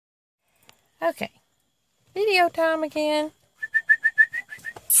Okay. Video time again.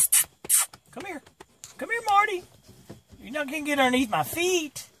 Come here. Come here, Marty. You're not going to get underneath my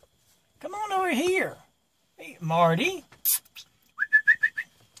feet. Come on over here. Hey, Marty.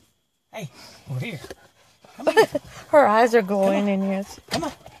 Hey, over here. Come here. Her eyes are glowing in his. Come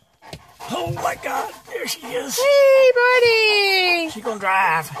on. Oh, my God. There she is. Hey, Marty. She's going to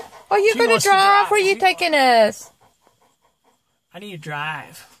drive. Oh, you're going to drive? Where are you taking us? I need to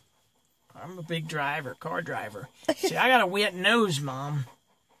drive. I'm a big driver, car driver. See, I got a wet nose, Mom.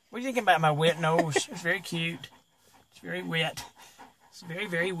 What do you think about my wet nose? It's very cute. It's very wet. It's very,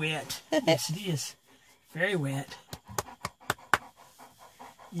 very wet. Yes, it is. Very wet.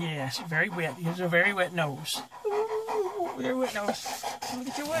 Yes, very wet. He has a very wet nose. Ooh, very wet nose. Look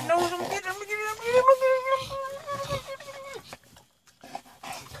at your wet nose.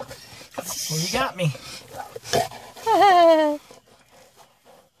 Well, you got me.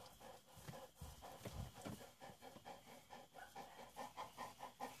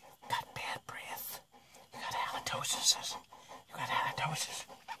 You got halitosis.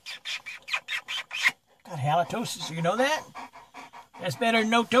 Got halitosis. You know that? That's better than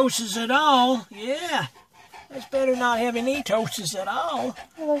no tosis at all. Yeah. That's better than not having any tosis at all.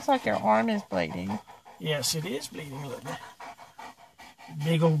 It looks like your arm is bleeding. Yes, it is bleeding a little bit.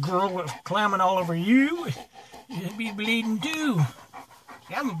 Big old girl was climbing all over you. You'd be bleeding too.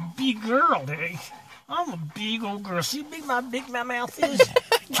 See, I'm a big girl, Daddy. I'm a big old girl. See how big my mouth is?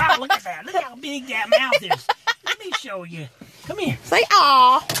 Wow, look at that. Look how big that mouth is. Let me show you. Come here. Say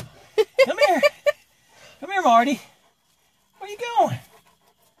aw. Come here. Come here, Marty. Where you going?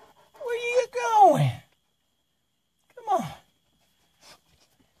 Where you going? Come on.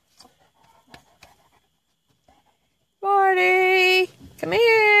 Marty. Come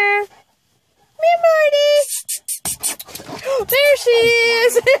here. Come here, Marty. There she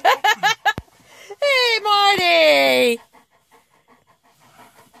is. Hey, Marty.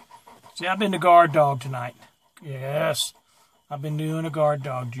 See, I've been the guard dog tonight. Yes. I've been doing a guard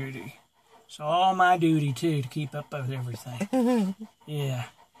dog duty. It's all my duty, too, to keep up with everything. Yeah.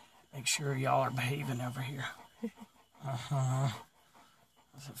 Make sure y'all are behaving over here. Uh-huh.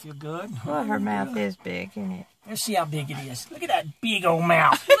 Does it feel good? Well, her mouth is big, isn't it? Let's see how big it is. Look at that big old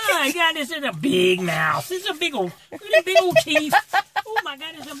mouth. My God, this is a big mouth. This is a big old, look at the big old teeth. Oh, my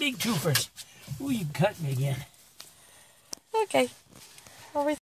God, this is a big toothbrush. Ooh, you cut me again. Okay. Are we